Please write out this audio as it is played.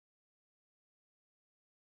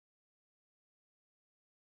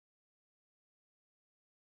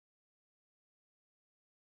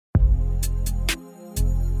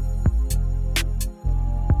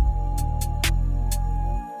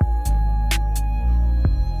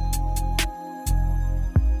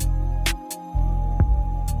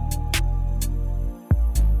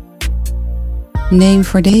Neem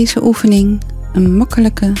voor deze oefening een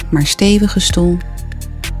makkelijke maar stevige stoel,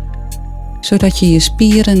 zodat je je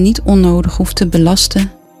spieren niet onnodig hoeft te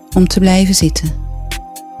belasten om te blijven zitten.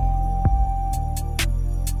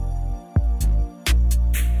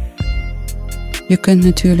 Je kunt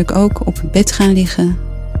natuurlijk ook op het bed gaan liggen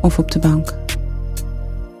of op de bank,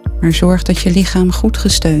 maar zorg dat je lichaam goed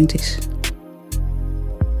gesteund is.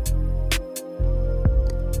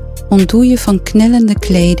 Ontdoe je van knellende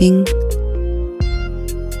kleding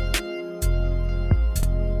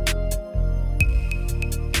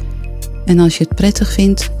en als je het prettig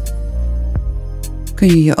vindt, kun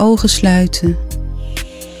je je ogen sluiten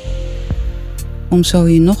om zo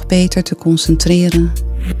je nog beter te concentreren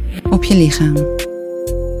op je lichaam.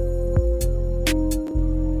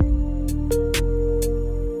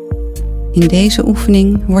 In deze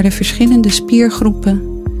oefening worden verschillende spiergroepen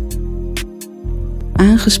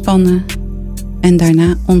aangespannen en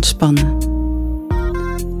daarna ontspannen.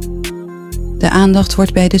 De aandacht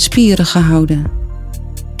wordt bij de spieren gehouden.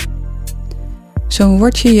 Zo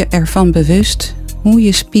word je je ervan bewust hoe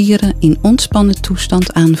je spieren in ontspannen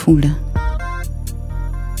toestand aanvoelen.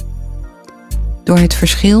 Door het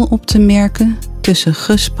verschil op te merken tussen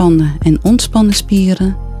gespannen en ontspannen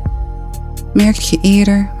spieren, merk je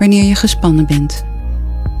eerder wanneer je gespannen bent.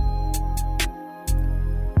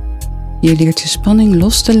 Je leert de spanning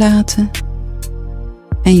los te laten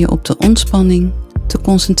en je op de ontspanning te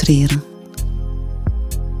concentreren.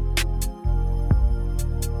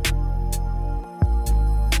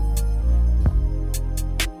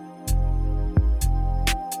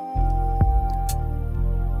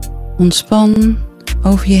 Ontspan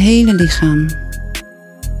over je hele lichaam.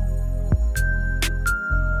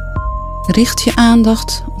 Richt je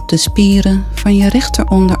aandacht op de spieren van je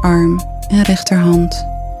rechteronderarm en rechterhand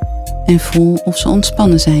en voel of ze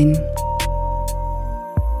ontspannen zijn.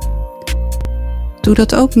 Doe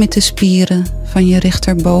dat ook met de spieren van je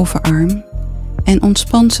rechterbovenarm en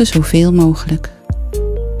ontspan ze zoveel mogelijk.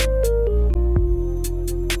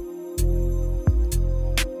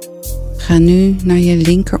 Ga nu naar je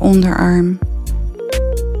linkeronderarm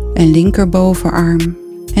en linkerbovenarm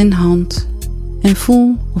en hand en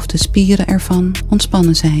voel of de spieren ervan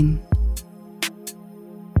ontspannen zijn.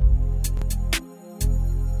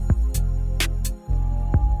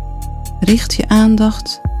 Richt je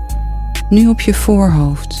aandacht nu op je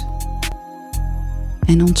voorhoofd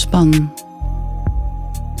en ontspan.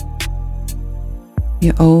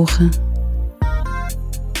 Je ogen,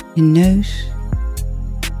 je neus,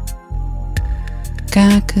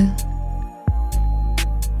 kaken,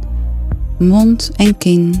 mond en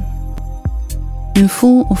kin en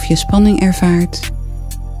voel of je spanning ervaart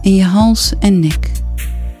in je hals en nek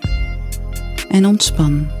en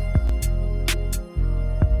ontspan.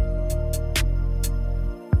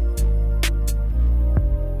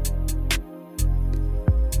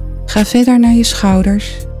 Ga verder naar je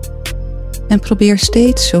schouders en probeer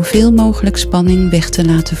steeds zoveel mogelijk spanning weg te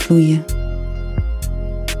laten vloeien.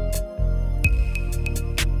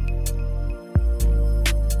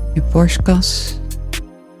 Je borstkas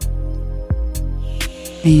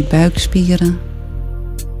en je buikspieren.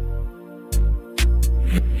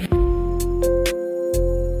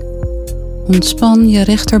 Ontspan je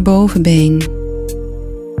rechterbovenbeen,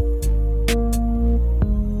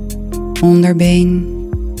 onderbeen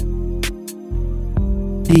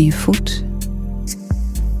en je voet.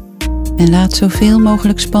 En laat zoveel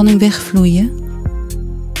mogelijk spanning wegvloeien.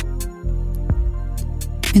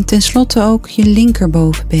 En tenslotte ook je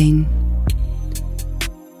linkerbovenbeen,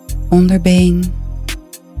 onderbeen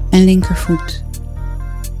en linkervoet.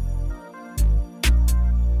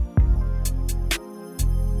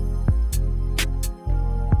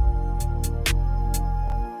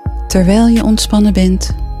 Terwijl je ontspannen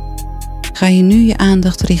bent, ga je nu je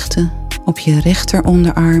aandacht richten op je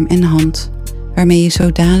rechteronderarm en hand, waarmee je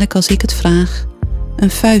zo dadelijk als ik het vraag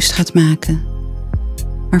een vuist gaat maken.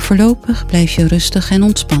 Maar voorlopig blijf je rustig en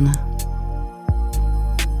ontspannen.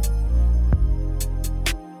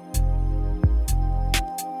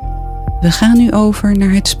 We gaan nu over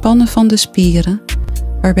naar het spannen van de spieren,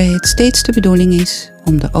 waarbij het steeds de bedoeling is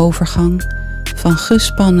om de overgang van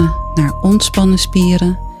gespannen naar ontspannen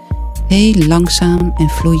spieren heel langzaam en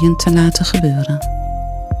vloeiend te laten gebeuren.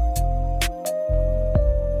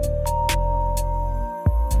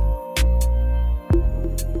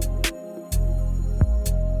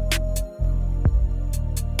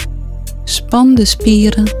 Span de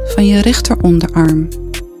spieren van je rechteronderarm.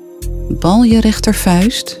 Bal je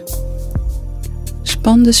rechtervuist.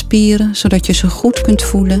 Span de spieren zodat je ze goed kunt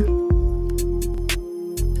voelen.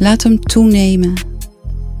 Laat hem toenemen.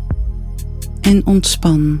 En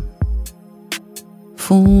ontspan.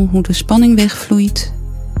 Voel hoe de spanning wegvloeit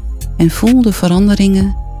en voel de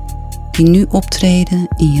veranderingen die nu optreden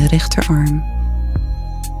in je rechterarm.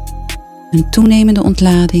 Een toenemende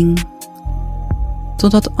ontlading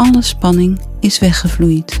totdat alle spanning is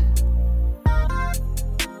weggevloeid.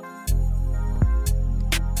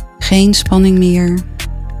 Geen spanning meer.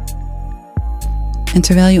 En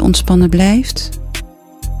terwijl je ontspannen blijft,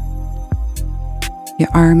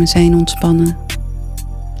 je armen zijn ontspannen,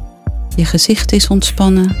 je gezicht is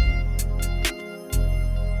ontspannen,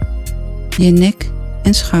 je nek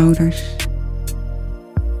en schouders,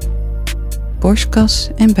 borstkas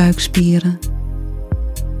en buikspieren,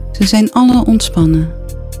 ze zijn alle ontspannen.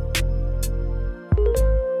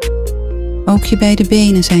 Ook je beide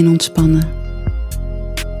benen zijn ontspannen.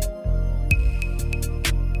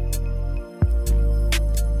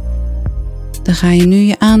 Dan ga je nu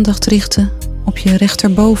je aandacht richten op je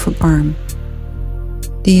rechterbovenarm,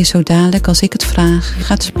 die je zo dadelijk als ik het vraag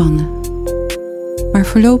gaat spannen. Maar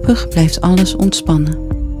voorlopig blijft alles ontspannen.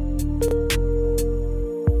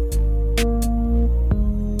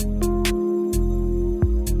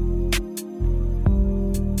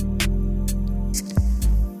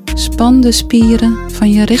 Span de spieren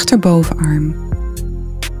van je rechterbovenarm.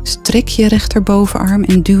 Strek je rechterbovenarm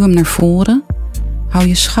en duw hem naar voren. Hou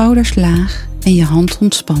je schouders laag en je hand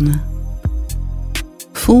ontspannen.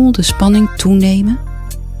 Voel de spanning toenemen.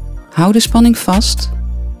 Hou de spanning vast.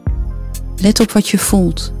 Let op wat je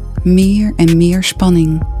voelt. Meer en meer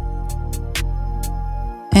spanning.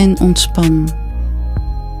 En ontspan.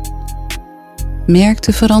 Merk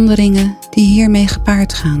de veranderingen die hiermee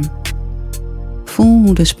gepaard gaan. Voel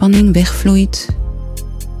hoe de spanning wegvloeit.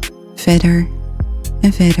 Verder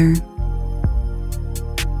en verder.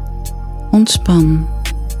 Ontspan.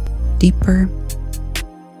 Dieper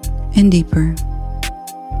en dieper.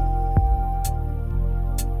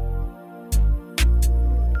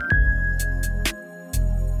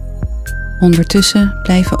 Ondertussen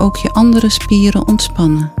blijven ook je andere spieren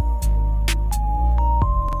ontspannen.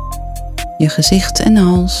 Je gezicht en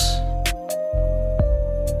hals,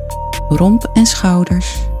 romp en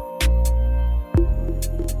schouders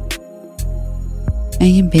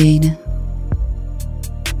en je benen.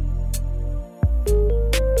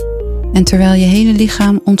 En terwijl je hele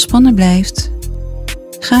lichaam ontspannen blijft,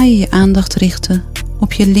 ga je je aandacht richten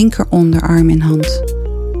op je linker onderarm en hand,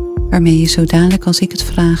 waarmee je zo dadelijk als ik het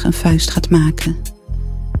vraag een vuist gaat maken.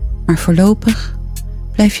 Maar voorlopig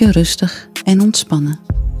blijf je rustig en ontspannen.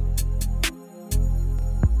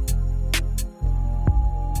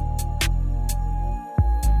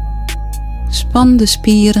 Span de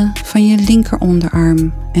spieren van je linker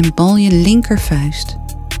onderarm en bal je linkervuist.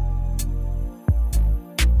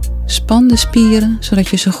 Span de spieren zodat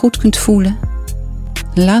je ze goed kunt voelen.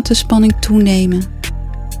 Laat de spanning toenemen.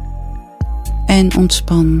 En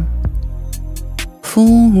ontspan.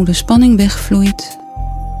 Voel hoe de spanning wegvloeit.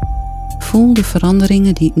 Voel de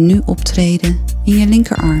veranderingen die nu optreden in je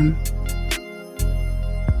linkerarm.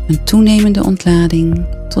 Een toenemende ontlading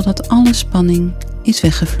totdat alle spanning is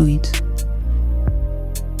weggevloeid.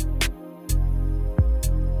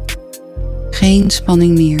 Geen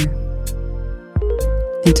spanning meer.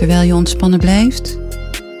 En terwijl je ontspannen blijft,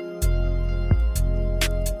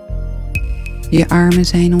 je armen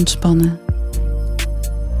zijn ontspannen,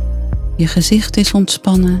 je gezicht is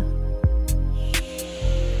ontspannen,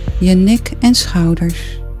 je nek en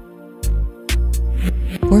schouders,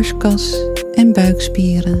 borstkas en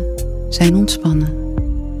buikspieren zijn ontspannen.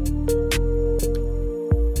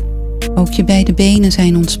 Ook je beide benen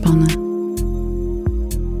zijn ontspannen.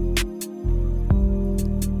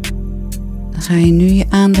 Ga je nu je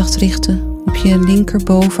aandacht richten op je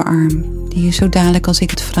linkerbovenarm, die je zo dadelijk als ik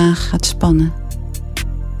het vraag gaat spannen.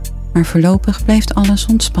 Maar voorlopig blijft alles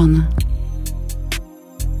ontspannen.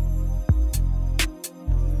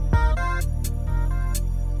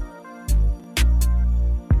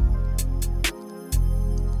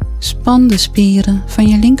 Span de spieren van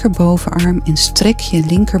je linkerbovenarm en strek je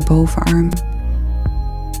linkerbovenarm.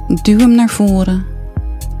 Duw hem naar voren.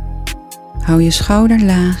 Hou je schouder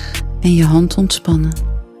laag en je hand ontspannen.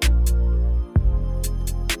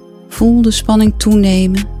 Voel de spanning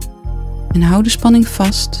toenemen en hou de spanning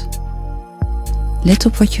vast. Let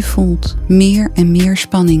op wat je voelt, meer en meer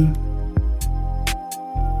spanning.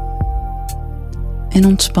 En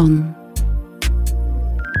ontspan.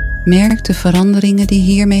 Merk de veranderingen die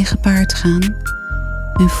hiermee gepaard gaan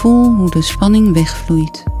en voel hoe de spanning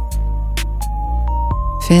wegvloeit.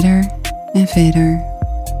 Verder en verder.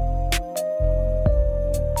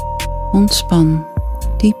 Ontspan,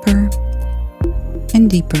 dieper en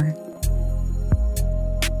dieper.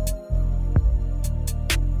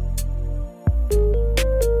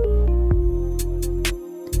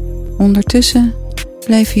 Ondertussen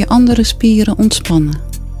blijven je andere spieren ontspannen.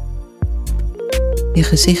 Je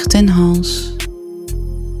gezicht en hals,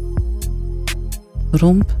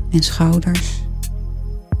 romp en schouders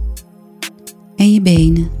en je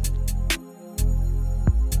benen.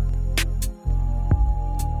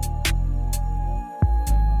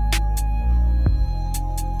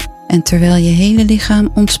 En terwijl je hele lichaam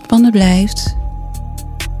ontspannen blijft,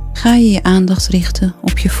 ga je je aandacht richten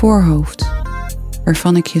op je voorhoofd,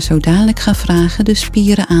 waarvan ik je zo dadelijk ga vragen de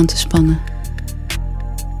spieren aan te spannen.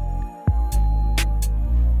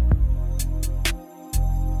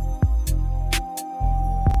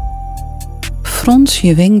 Frons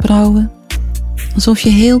je wenkbrauwen, alsof je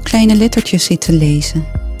heel kleine lettertjes zit te lezen.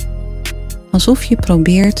 Alsof je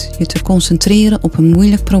probeert je te concentreren op een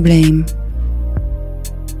moeilijk probleem.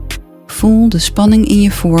 Voel de spanning in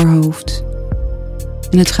je voorhoofd.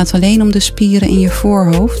 En het gaat alleen om de spieren in je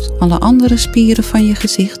voorhoofd. Alle andere spieren van je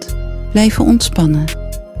gezicht blijven ontspannen.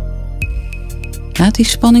 Laat die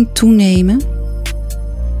spanning toenemen.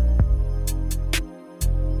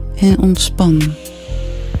 En ontspan.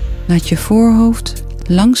 Laat je voorhoofd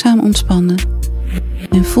langzaam ontspannen.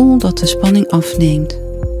 En voel dat de spanning afneemt.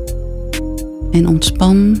 En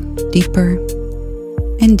ontspan dieper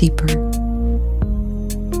en dieper.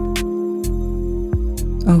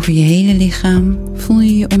 Over je hele lichaam voel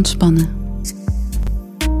je je ontspannen.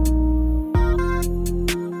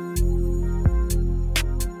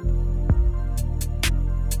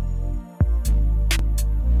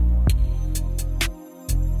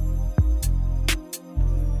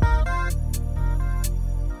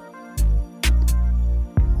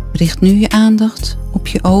 Richt nu je aandacht op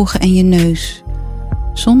je ogen en je neus,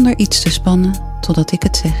 zonder iets te spannen totdat ik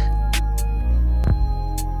het zeg.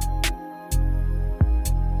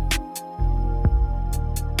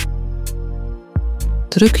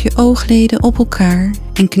 Druk je oogleden op elkaar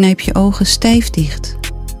en knijp je ogen stijf dicht.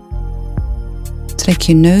 Trek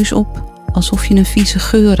je neus op alsof je een vieze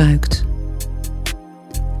geur ruikt.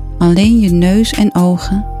 Alleen je neus en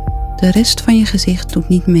ogen, de rest van je gezicht doet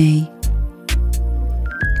niet mee.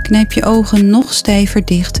 Knijp je ogen nog stijver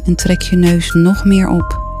dicht en trek je neus nog meer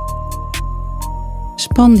op.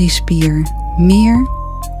 Span die spier meer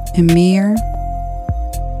en meer.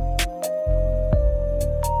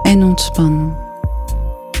 En ontspan.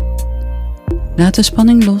 Laat de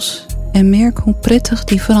spanning los en merk hoe prettig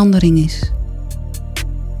die verandering is.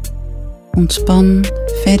 Ontspan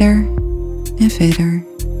verder en verder.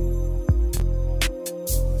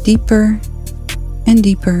 Dieper en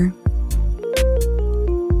dieper.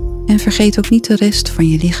 En vergeet ook niet de rest van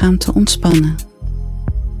je lichaam te ontspannen.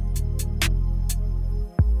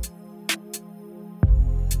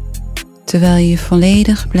 Terwijl je je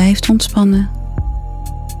volledig blijft ontspannen,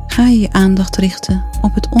 ga je je aandacht richten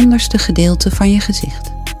op het onderste gedeelte van je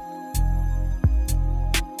gezicht.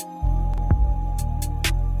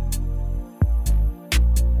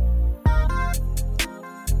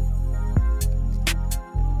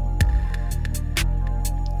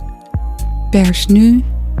 Pers nu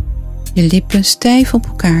je lippen stijf op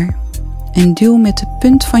elkaar en duw met de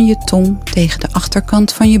punt van je tong tegen de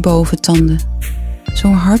achterkant van je boventanden,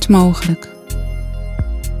 zo hard mogelijk.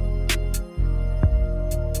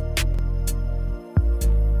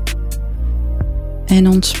 En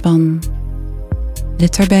ontspan.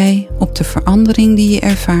 Let daarbij op de verandering die je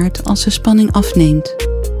ervaart als de spanning afneemt.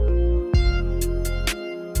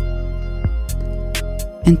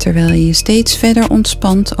 En terwijl je je steeds verder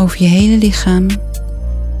ontspant over je hele lichaam,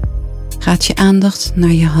 gaat je aandacht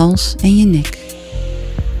naar je hals en je nek.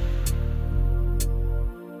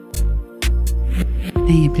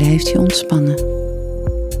 En je blijft je ontspannen.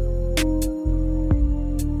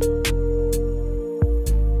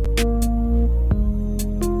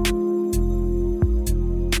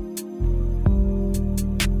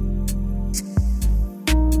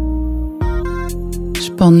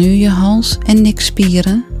 Span nu je hals- en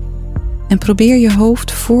nekspieren en probeer je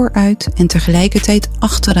hoofd vooruit en tegelijkertijd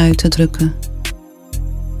achteruit te drukken.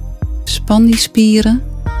 Span die spieren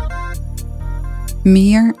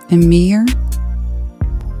meer en meer.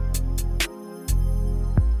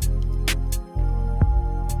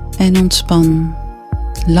 En ontspan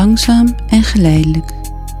langzaam en geleidelijk.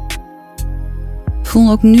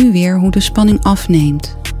 Voel ook nu weer hoe de spanning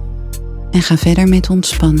afneemt en ga verder met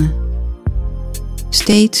ontspannen.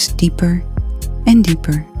 Steeds dieper en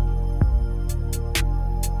dieper.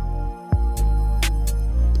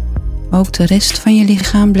 Ook de rest van je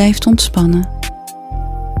lichaam blijft ontspannen.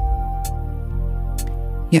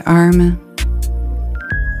 Je armen,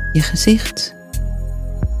 je gezicht,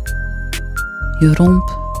 je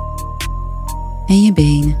romp en je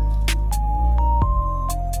benen.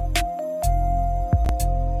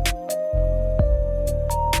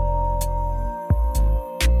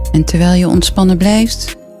 En terwijl je ontspannen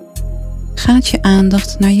blijft, gaat je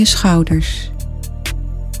aandacht naar je schouders,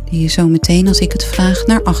 die je zo meteen als ik het vraag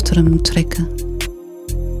naar achteren moet trekken.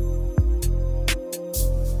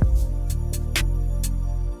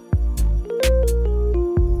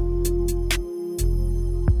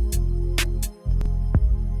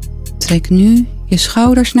 Trek nu je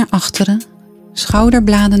schouders naar achteren,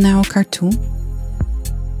 schouderbladen naar elkaar toe,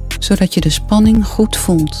 zodat je de spanning goed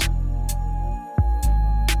voelt.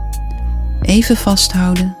 Even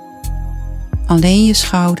vasthouden, alleen je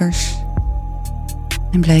schouders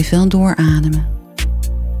en blijf wel doorademen.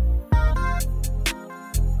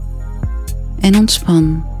 En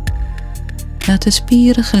ontspan. Laat de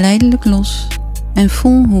spieren geleidelijk los en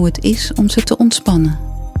voel hoe het is om ze te ontspannen.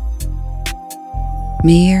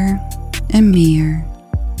 Meer en meer.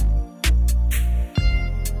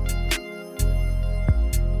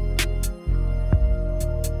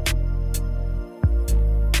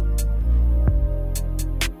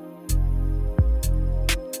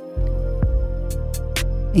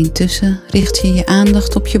 Intussen richt je je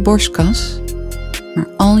aandacht op je borstkas, maar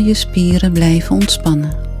al je spieren blijven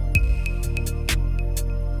ontspannen.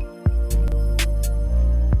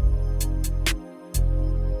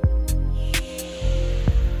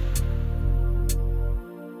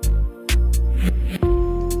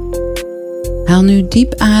 Haal nu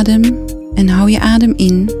diep adem en hou je adem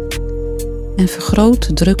in en vergroot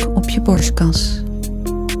de druk op je borstkas.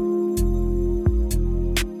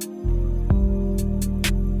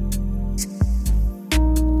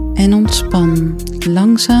 En ontspan.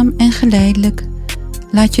 Langzaam en geleidelijk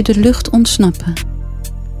laat je de lucht ontsnappen.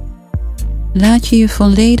 Laat je je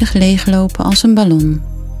volledig leeglopen als een ballon.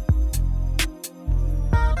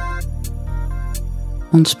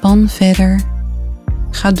 Ontspan verder.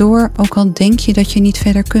 Ga door ook al denk je dat je niet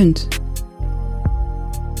verder kunt.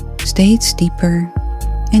 Steeds dieper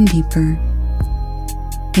en dieper.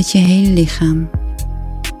 Met je hele lichaam.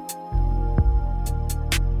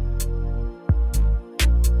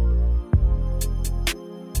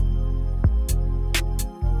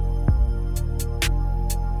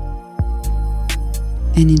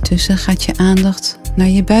 En intussen gaat je aandacht naar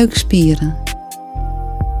je buikspieren,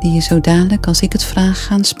 die je zo dadelijk als ik het vraag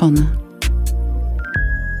gaan spannen.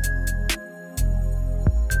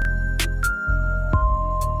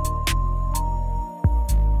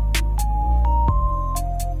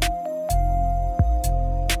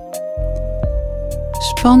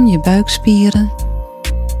 Span je buikspieren,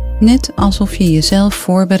 net alsof je jezelf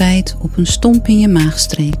voorbereidt op een stomp in je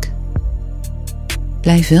maagstreek.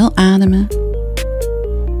 Blijf wel ademen.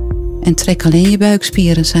 En trek alleen je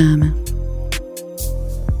buikspieren samen.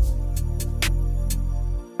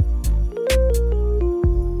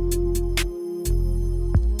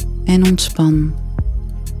 En ontspan.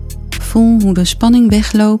 Voel hoe de spanning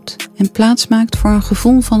wegloopt en plaats maakt voor een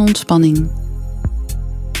gevoel van ontspanning.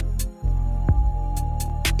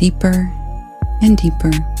 Dieper en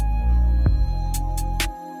dieper.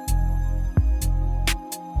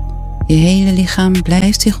 Je hele lichaam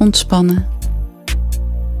blijft zich ontspannen.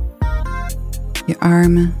 Je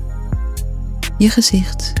armen, je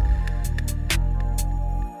gezicht,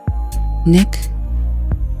 nek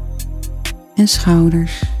en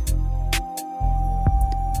schouders,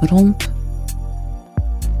 romp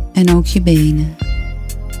en ook je benen.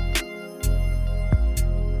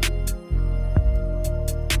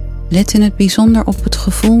 Let in het bijzonder op het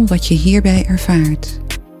gevoel wat je hierbij ervaart.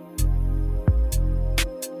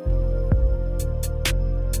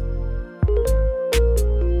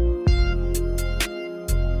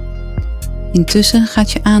 Intussen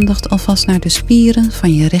gaat je aandacht alvast naar de spieren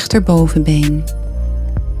van je rechterbovenbeen,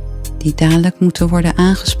 die dadelijk moeten worden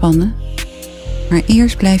aangespannen, maar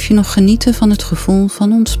eerst blijf je nog genieten van het gevoel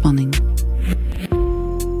van ontspanning.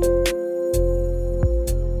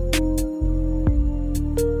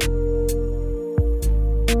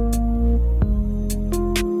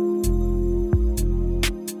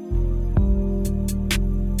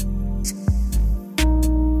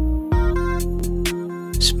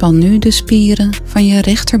 Span nu de spieren van je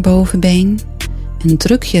rechterbovenbeen en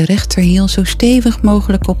druk je rechterhiel zo stevig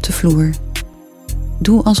mogelijk op de vloer.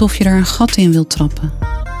 Doe alsof je er een gat in wilt trappen.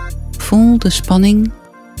 Voel de spanning.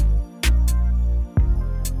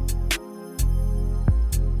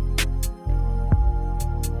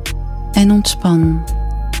 En ontspan.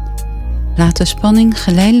 Laat de spanning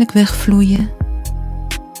geleidelijk wegvloeien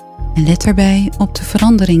en let daarbij op de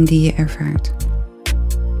verandering die je ervaart.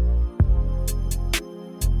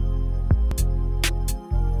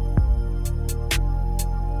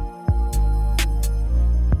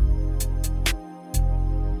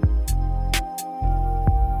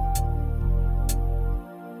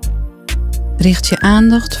 Richt je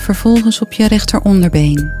aandacht vervolgens op je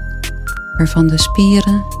rechteronderbeen, waarvan de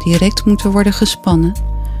spieren direct moeten worden gespannen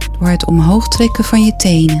door het omhoog trekken van je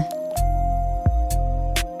tenen.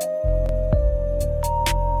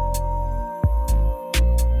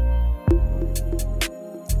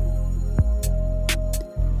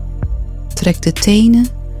 Trek de tenen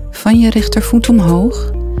van je rechtervoet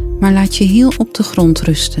omhoog, maar laat je hiel op de grond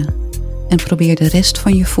rusten en probeer de rest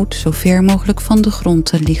van je voet zo ver mogelijk van de grond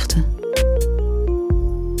te lichten.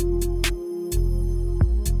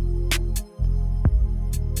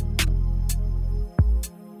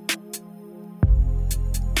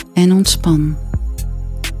 En ontspan.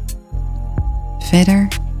 Verder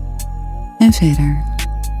en verder.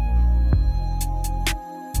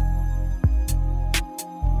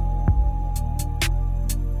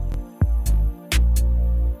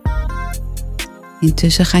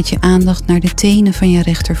 Intussen gaat je aandacht naar de tenen van je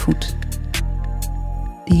rechtervoet,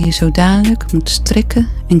 die je zo dadelijk moet strekken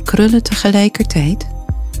en krullen tegelijkertijd,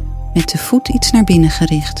 met de voet iets naar binnen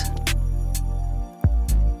gericht.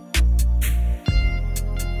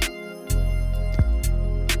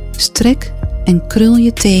 Strek en krul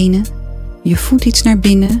je tenen, je voet iets naar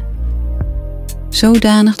binnen,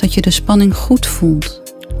 zodanig dat je de spanning goed voelt.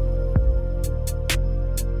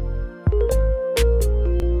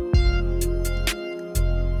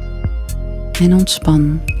 En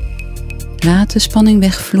ontspan. Laat de spanning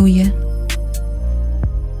wegvloeien.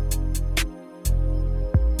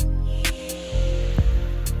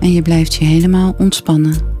 En je blijft je helemaal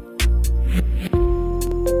ontspannen.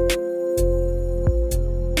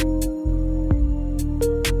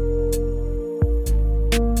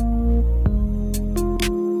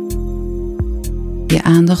 Je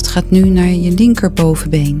aandacht gaat nu naar je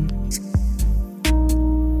linkerbovenbeen.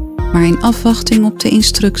 Maar in afwachting op de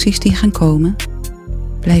instructies die gaan komen,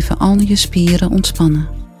 blijven al je spieren ontspannen.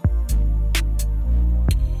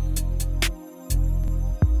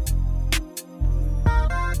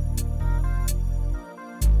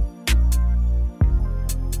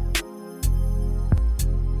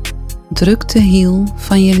 Druk de hiel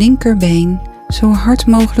van je linkerbeen zo hard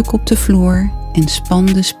mogelijk op de vloer en span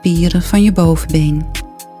de spieren van je bovenbeen.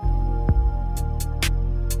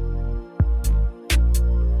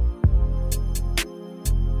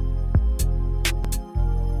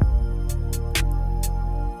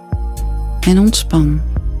 En ontspan.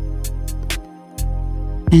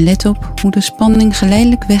 En let op hoe de spanning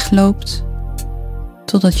geleidelijk wegloopt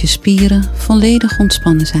totdat je spieren volledig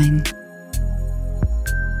ontspannen zijn.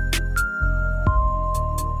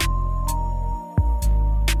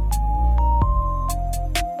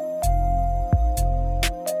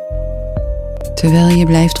 Terwijl je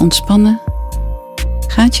blijft ontspannen,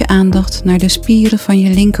 gaat je aandacht naar de spieren van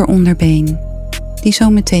je linkeronderbeen, die zo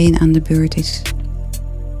meteen aan de beurt is.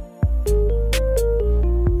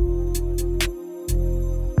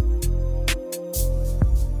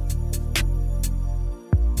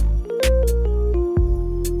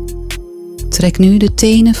 Trek nu de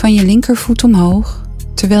tenen van je linkervoet omhoog,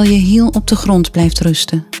 terwijl je hiel op de grond blijft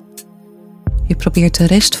rusten. Je probeert de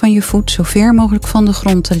rest van je voet zo ver mogelijk van de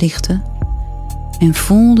grond te lichten en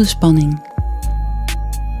voel de spanning.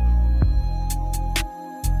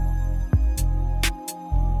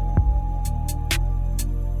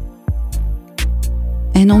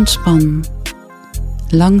 En ontspan,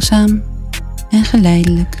 langzaam en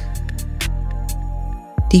geleidelijk,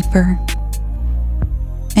 dieper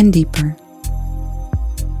en dieper.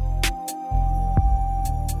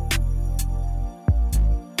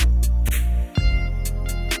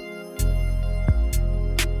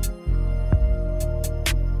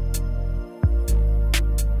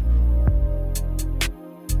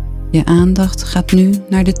 Je aandacht gaat nu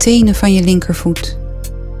naar de tenen van je linkervoet,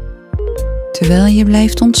 terwijl je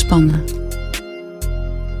blijft ontspannen.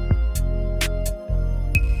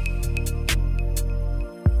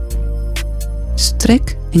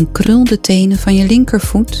 Strek en krul de tenen van je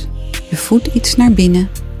linkervoet, je voet iets naar binnen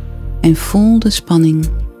en voel de spanning.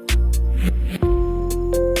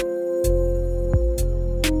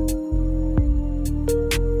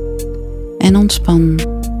 En ontspan.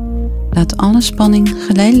 Laat alle spanning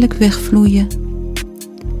geleidelijk wegvloeien,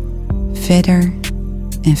 verder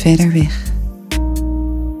en verder weg.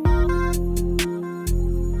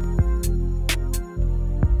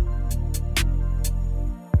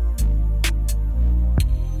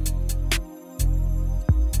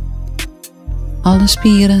 Alle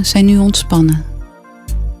spieren zijn nu ontspannen.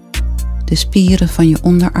 De spieren van je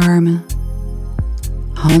onderarmen,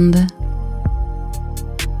 handen,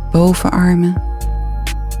 bovenarmen,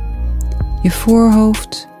 je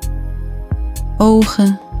voorhoofd,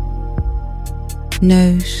 ogen,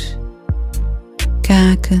 neus,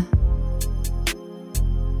 kaken,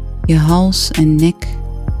 je hals en nek,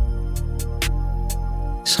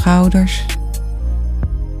 schouders,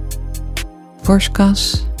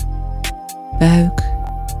 borstkas, buik,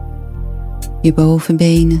 je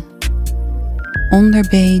bovenbenen,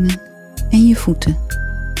 onderbenen en je voeten.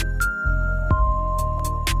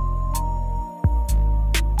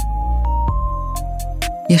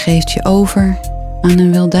 Je geeft je over aan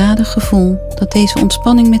een weldadig gevoel dat deze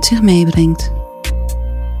ontspanning met zich meebrengt.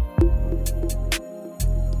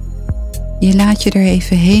 Je laat je er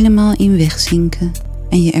even helemaal in wegzinken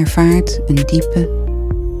en je ervaart een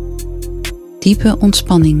diepe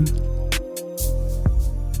ontspanning.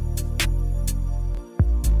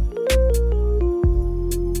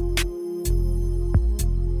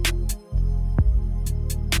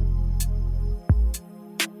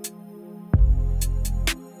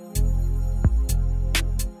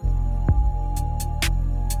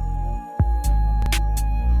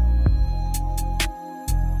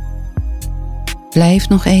 Blijf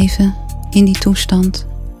nog even in die toestand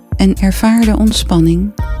en ervaar de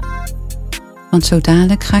ontspanning, want zo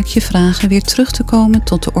dadelijk ga ik je vragen weer terug te komen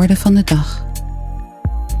tot de orde van de dag.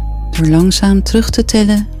 Door langzaam terug te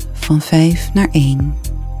tellen van 5 naar 1.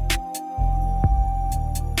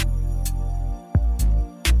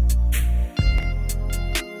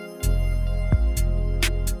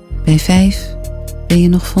 Bij 5 ben je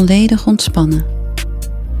nog volledig ontspannen.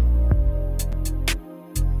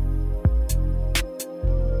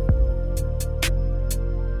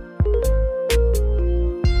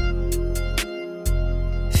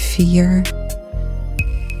 4.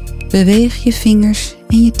 Beweeg je vingers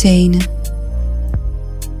en je tenen.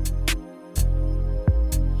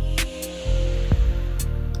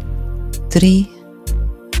 3.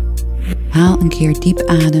 Haal een keer diep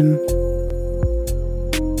adem.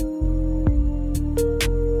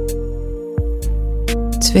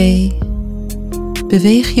 2.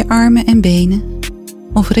 Beweeg je armen en benen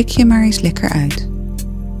of rek je maar eens lekker uit.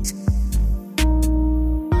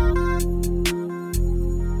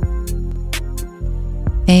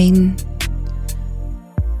 1.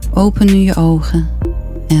 Open nu je ogen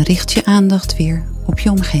en richt je aandacht weer op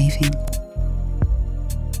je omgeving.